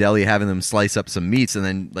going to the deli, having them slice up some meats, and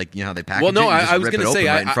then, like, you know how they package Well, no, it, you just I was rip gonna it open say,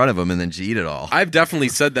 right in front of them, and then just eat it all. I've definitely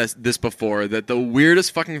said this before, that the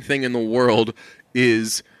weirdest fucking thing in the world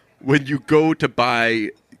is when you go to buy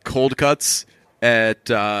cold cuts at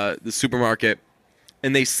the supermarket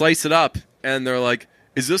and they slice it up and they're like,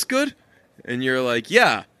 "Is this good?" And you're like,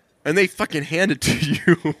 "Yeah." And they fucking hand it to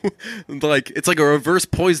you. Like, it's like a reverse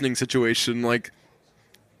poisoning situation. Like,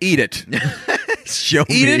 eat it. Show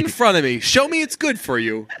Eat me. it in front of me. Show me it's good for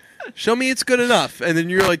you. Show me it's good enough. And then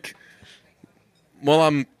you're like, "Well,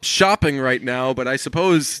 I'm shopping right now, but I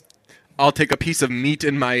suppose I'll take a piece of meat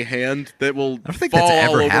in my hand that will I don't think fall that's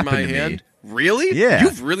ever all over happened my to me. hand." Really? Yeah.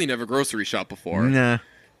 You've really never grocery shopped before. Nah.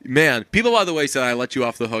 Man, people, by the way, said I let you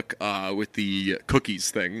off the hook with the cookies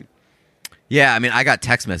thing. Yeah, I mean, I got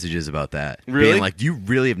text messages about that. Really? Being like, you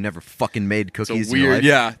really have never fucking made It's cookies a in your weird,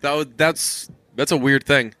 life? yeah. That's a weird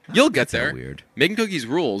thing. You'll get That's not there. weird. Making cookies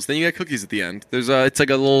rules. Then you get cookies at the end. It's like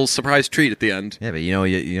a little surprise treat at the end. Yeah, but you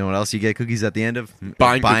know what else you get cookies at the end of?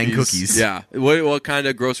 Buying cookies. Yeah. What kind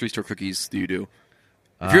of grocery store cookies do you do?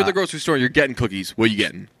 If you're at the grocery store, you're getting cookies. What are you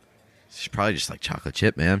getting? It's probably just like chocolate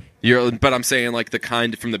chip, man. But I'm saying like the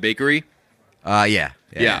kind from the bakery. Yeah.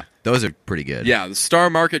 Yeah. Those are pretty good. Yeah, the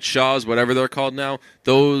Star Market, Shaw's, whatever they're called now.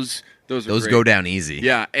 Those are Those great. go down easy.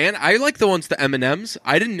 Yeah, and I like the ones, the M&Ms.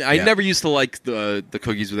 I Yeah. never used to like the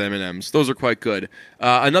cookies with M&Ms. Those are quite good.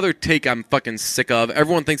 Another take I'm fucking sick of.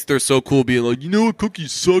 Everyone thinks they're so cool, being like, "You know what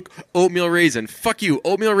cookies suck? Oatmeal raisin." Fuck you.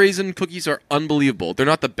 Oatmeal raisin cookies are unbelievable. They're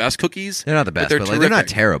not the best cookies. They're not the best, they're but like, they're not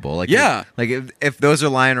terrific. terrible. Like, Yeah. Like if those are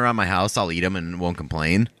lying around my house, I'll eat them and won't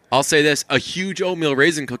complain. I'll say this, a huge oatmeal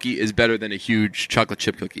raisin cookie is better than a huge chocolate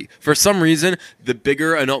chip cookie. For some reason, the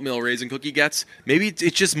bigger an oatmeal raisin cookie gets, maybe it's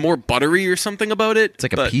just more buttery or something about it. It's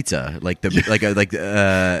like a pizza. Like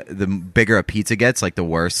the bigger a pizza gets, like the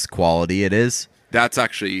worse quality it is. That's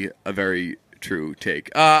actually a very true take.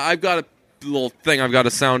 I've got a little thing I've got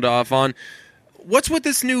to sound off on. What's with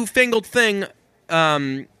this newfangled thing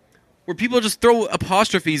where people just throw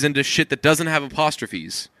apostrophes into shit that doesn't have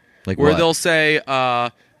apostrophes? Like where what? they'll say, you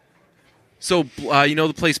know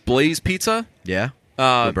the place Blaze Pizza? Yeah.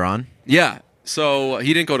 Uh, LeBron. Yeah. So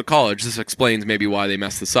he didn't go to college. This explains maybe why they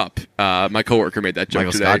messed this up. My coworker made that joke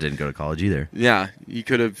Michael today. Scott didn't go to college either. Yeah, he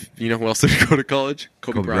could have. You know who else didn't go to college?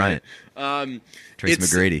 Kobe Bryant. Tracy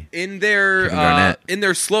It's- McGrady. In Kevin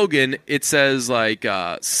their slogan, it says like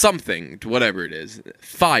something, whatever it is,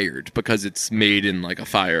 fired because it's made in like a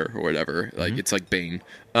fire or whatever. Like it's like Bane.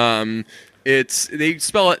 They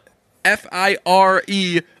spell it FIRE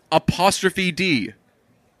apostrophe D.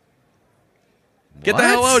 Get the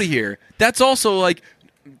hell What? out of here. That's also like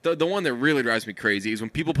the one that really drives me crazy is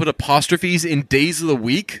when people put apostrophes in days of the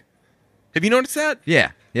week. Have you noticed that?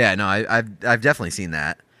 Yeah. No, I've definitely seen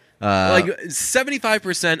that. Like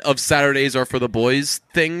 75% of Saturdays are for the boys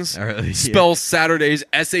things. Yeah. Spell Saturdays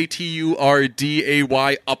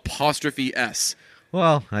SATURDAY apostrophe S.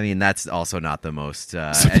 Well, I mean, that's also not the most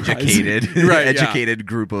educated Right, yeah. educated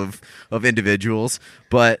group of individuals.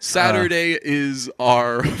 But Saturday is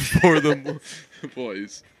R for the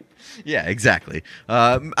boys. yeah, exactly.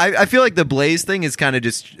 I feel like the Blaze thing is kind of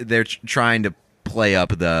just they're trying to play up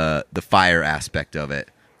the fire aspect of it.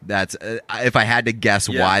 That's if I had to guess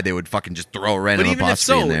Yeah. why they would fucking just throw a random But even if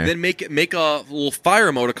apostrophe so, in there. then make a little fire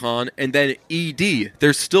emoticon and then ED.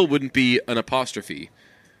 There still wouldn't be an apostrophe.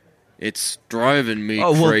 It's driving me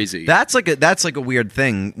crazy. That's like a weird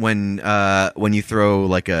thing when you throw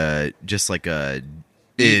like a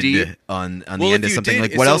id ED? on the Well, end if of you something.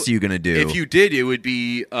 did- Like, what so else are you gonna do? If you did, it would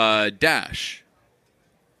be dash.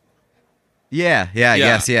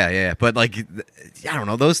 Yeah. But like, I don't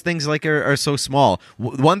know. Those things like are so small.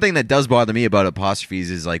 One thing that does bother me about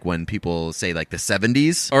apostrophes is like when people say like the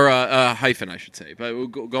 70s, Or a hyphen, I should say. But we'll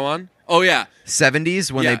go on. Oh yeah,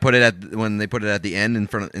 70s when Yeah. they put it at the end in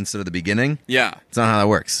front instead of the beginning. yeah, It's not how that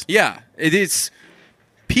works. yeah. It is.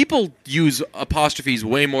 People use apostrophes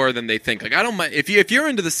way more than they think. Like I don't mind if you're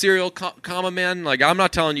into the serial comma man. Like I'm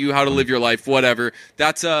not telling you how to live your life. Whatever.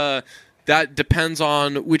 That depends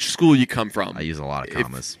on which school you come from. I use a lot of If-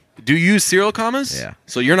 commas. Do you use serial commas? Yeah.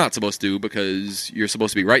 So you're not supposed to because you're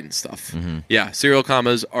supposed to be writing stuff. Mm-hmm. Yeah, serial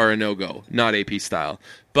commas are a no-go, not AP style.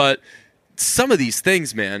 But some of these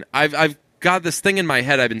things, man, I've got this thing in my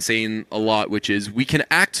head I've been saying a lot, which is we can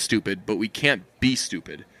act stupid, but we can't be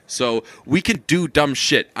stupid. So we can do dumb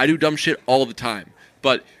shit. I do dumb shit all the time.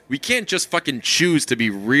 But we can't just fucking choose to be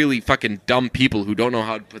really fucking dumb people who don't know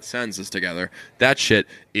how to put sentences together. That shit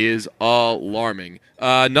is alarming.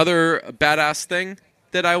 Another badass thing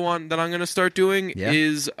that I'm going to start doing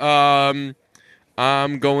is I'm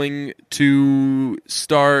going to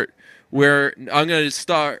start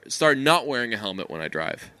not wearing a helmet when I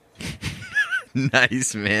drive.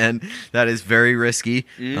 Nice, man. That is very risky,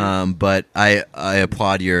 but I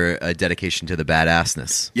applaud your dedication to the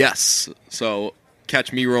badassness. Yes. So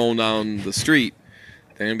catch me rolling down the street,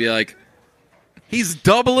 they're gonna be like, he's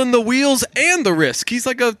doubling the wheels and the risk.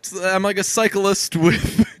 I'm like a cyclist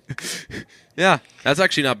with. Yeah, that's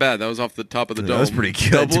actually not bad. That was off the top of the dome. That was pretty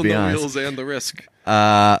good, Doubling to be the honest. wheels and the risk.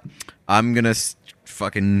 I'm gonna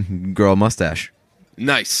fucking grow a mustache.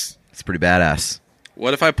 Nice. It's pretty badass.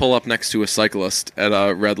 What if I pull up next to a cyclist at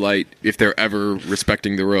a red light, if they're ever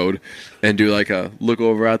respecting the road, and do like a look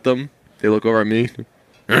over at them? They look over at me.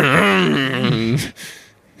 And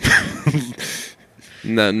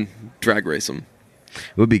then drag race them.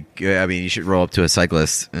 It would be. I mean, you should roll up to a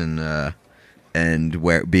cyclist and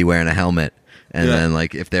be wearing a helmet, and then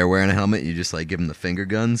like if they're wearing a helmet, you just like give them the finger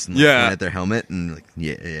guns and point at their helmet and like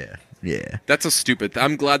yeah. That's a stupid.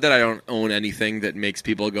 I'm glad that I don't own anything that makes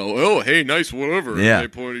people go, oh hey, nice, whatever. Yeah. And they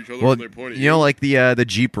point at each other. Well, and they point at you know, like the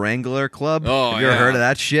Jeep Wrangler Club. Oh, have you ever yeah. heard of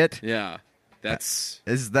that shit? Yeah, that's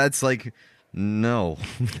That's like no.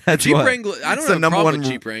 That's Jeep what? Wrangler. I don't It's the have a number problem one with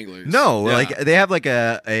Jeep Wranglers. No, Yeah. like they have like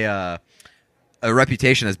a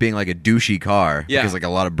reputation as being like a douchey car. Yeah. Because like a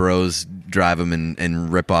lot of bros drive them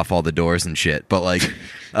and rip off all the doors and shit. But like,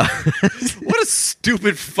 What a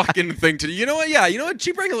stupid fucking thing to do. You know what? Yeah, you know what?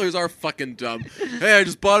 Jeep Wranglers are fucking dumb. Hey, I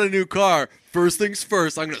just bought a new car. First things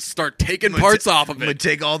first, I'm gonna start taking parts off of I'm gonna it.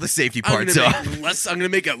 take all the safety I'm parts gonna off. I'm gonna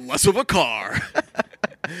make it less of a car.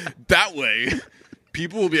 That way,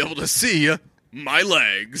 people will be able to see my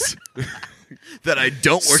legs. That I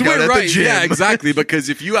don't work Swear out at right. the gym. Yeah, exactly. Because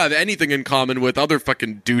if you have anything in common with other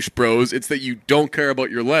fucking douche bros, it's that you don't care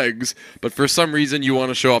about your legs, but for some reason you want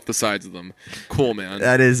to show off the sides of them. Cool, man.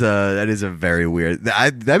 That is a very weird.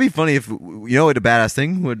 That'd be funny if you know what a badass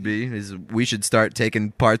thing would be is we should start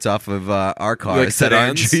taking parts off of our cars that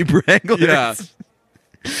aren't sedans? Jeep Wranglers. Yeah.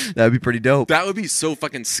 That'd be pretty dope. That would be so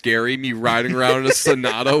fucking scary, me riding around in a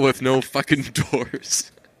Sonata with no fucking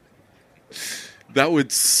doors. That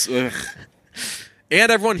would... Ugh. And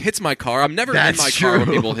everyone hits my car. I'm never That's in my car when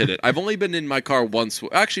true. people hit it. I've only been in my car once.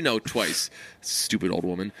 Actually, no, twice. Stupid old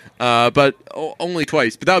woman. But only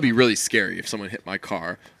twice. But that would be really scary if someone hit my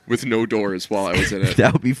car with no doors while I was in it.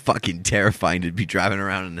 That would be fucking terrifying to be driving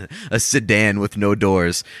around in a sedan with no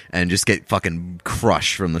doors and just get fucking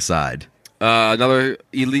crushed from the side. Another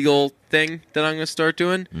illegal thing that I'm going to start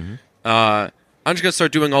doing. Mm-hmm. I'm just going to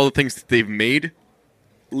start doing all the things that they've made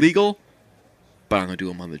legal, but I'm going to do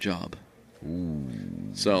them on the job.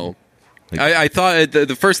 So, I thought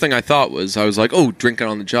the first thing I thought was I was like, oh, drinking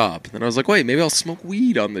on the job. Then I was like, wait, maybe I'll smoke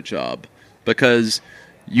weed on the job because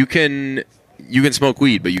you can smoke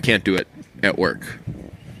weed, but you can't do it at work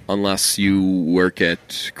unless you work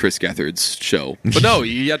at Chris Gethard's show. But no,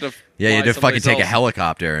 you have to. Yeah, you had to fly fucking someplace take a else.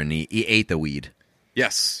 helicopter and he ate the weed.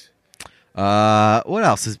 Yes. What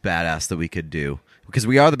else is badass that we could do? Because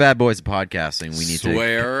we are the bad boys of podcasting. We need to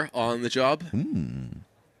Swear on the job.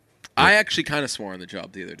 I actually kind of swore on the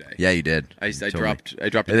job the other day. Yeah, you did. I Totally. dropped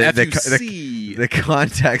an The- FUC. the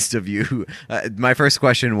context of you. My first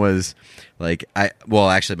question was like,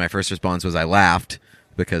 actually, my first response was I laughed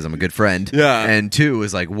because I'm a good friend. Yeah. And two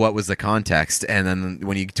was like, what was the context? And then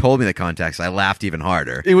when you told me the context, I laughed even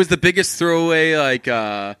harder. It was the biggest throwaway. Like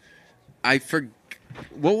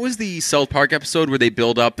what was the South Park episode where they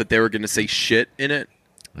build up that they were going to say shit in it?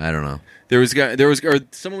 I don't know. Or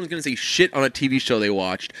someone was going to say shit on a TV show they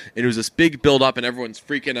watched, and it was this big build up, and everyone's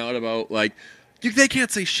freaking out about like, they can't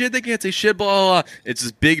say shit, blah, blah, blah. It's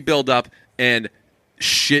this big build up, and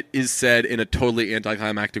shit is said in a totally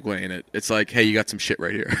anticlimactic way in it. It's like, hey, you got some shit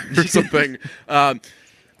right here or something.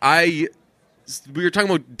 We were talking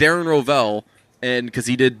about Darren Rovell, and because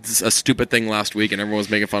he did a stupid thing last week, and everyone was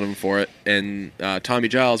making fun of him for it, and Tommy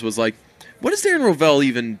Giles was like, what does Darren Rovell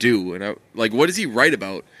even do? And what does he write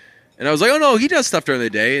about? And I was like, oh no, he does stuff during the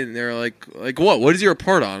day. And they're like what? What does he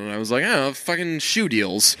report on? And I was like, oh, fucking shoe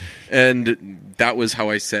deals. And that was how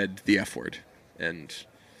I said the F word. And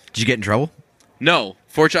Did you get in trouble? no,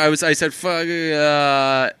 fortunately, I said fuck,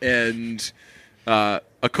 and a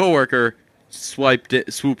coworker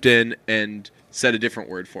swooped in and said a different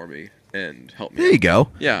word for me and helped me. There you go.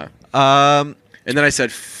 Yeah. And then I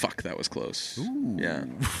said, fuck, that was close. Ooh. Yeah.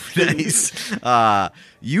 Nice.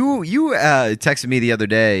 You texted me the other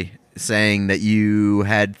day saying that you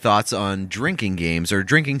had thoughts on drinking games or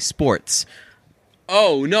drinking sports.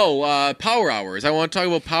 Oh, no, Power Hours. I want to talk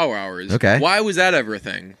about Power Hours. Okay. Why was that ever a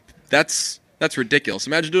thing? That's ridiculous.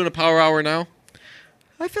 Imagine doing a Power Hour now.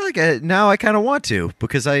 I feel like now I kind of want to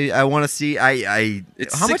because I want to see.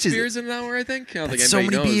 It's how 6 much is beers in an hour, I think? I don't That's think so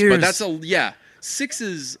anybody many knows. beers. But that's 6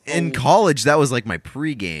 is... in college? That was like my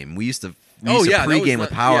pregame. We used to that was pregame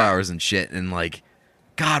with not- Power yeah. Hours and shit, and like,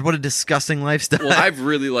 God, what a disgusting lifestyle. Well, I've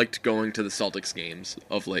really liked going to the Celtics games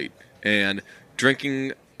of late and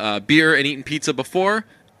drinking beer and eating pizza before,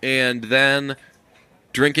 and then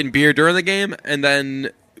drinking beer during the game, and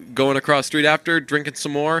then going across the street after, drinking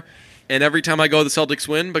some more. And every time I go, the Celtics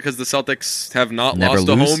win because the Celtics have not Never lost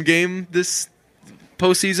a lose? home game this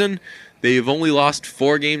postseason. They've only lost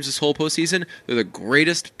 4 games this whole postseason. They're the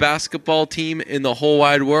greatest basketball team in the whole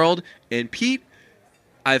wide world. And Pete,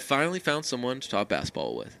 I finally found someone to talk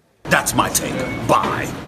basketball with. That's my take. Bye.